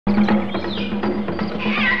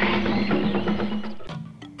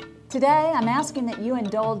Today, I'm asking that you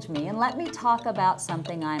indulge me and let me talk about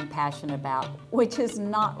something I'm passionate about, which is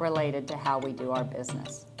not related to how we do our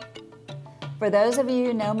business. For those of you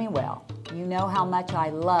who know me well, you know how much I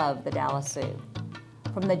love the Dallas Zoo.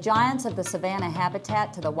 From the giants of the savanna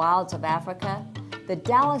habitat to the wilds of Africa, the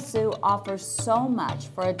Dallas Zoo offers so much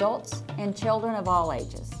for adults and children of all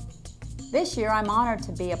ages. This year, I'm honored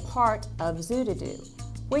to be a part of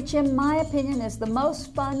Zoo2Do, which in my opinion is the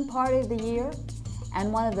most fun part of the year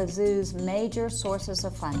and one of the zoo's major sources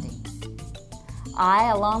of funding. I,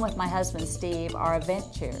 along with my husband Steve, are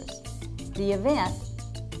event chairs. The event,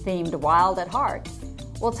 themed Wild at Heart,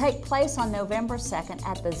 will take place on November 2nd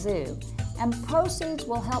at the zoo, and proceeds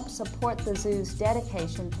will help support the zoo's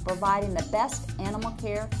dedication to providing the best animal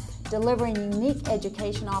care, delivering unique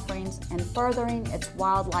education offerings, and furthering its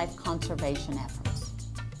wildlife conservation efforts.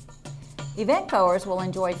 Eventgoers will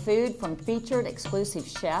enjoy food from featured exclusive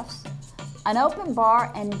chefs, an open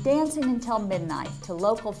bar, and dancing until midnight to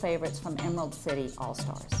local favorites from Emerald City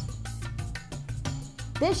All-Stars.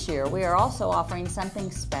 This year, we are also offering something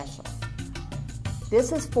special.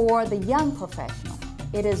 This is for the young professional.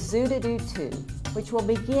 It is Zoo2Do 2, which will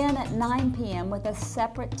begin at 9 p.m. with a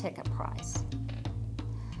separate ticket price.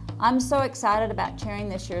 I'm so excited about chairing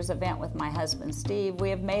this year's event with my husband Steve. We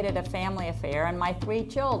have made it a family affair, and my 3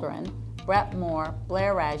 children, Brett Moore,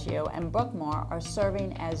 Blair Raggio, and Brooke Moore, are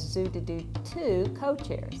serving as Zoo2Do 2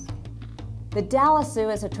 co-chairs. The Dallas Zoo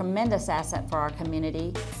is a tremendous asset for our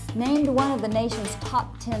community. Named one of the nation's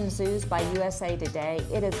top 10 zoos by USA Today,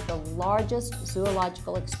 it is the largest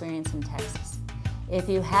zoological experience in Texas. If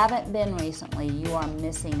you haven't been recently, you are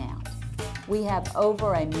missing out. We have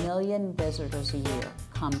over 1 million visitors a year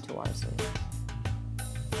come to our zoo.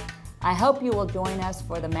 I hope you will join us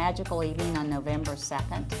for the magical evening on November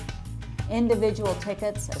 2nd. Individual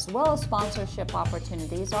tickets as well as sponsorship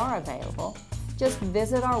opportunities are available. Just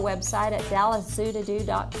visit our website at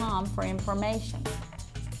DallasZoo2Do.com for information.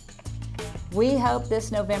 We hope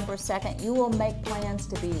this November 2nd you will make plans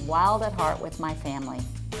to be wild at heart with my family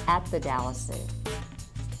at the Dallas Zoo.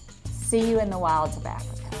 See you in the wilds of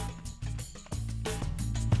Africa.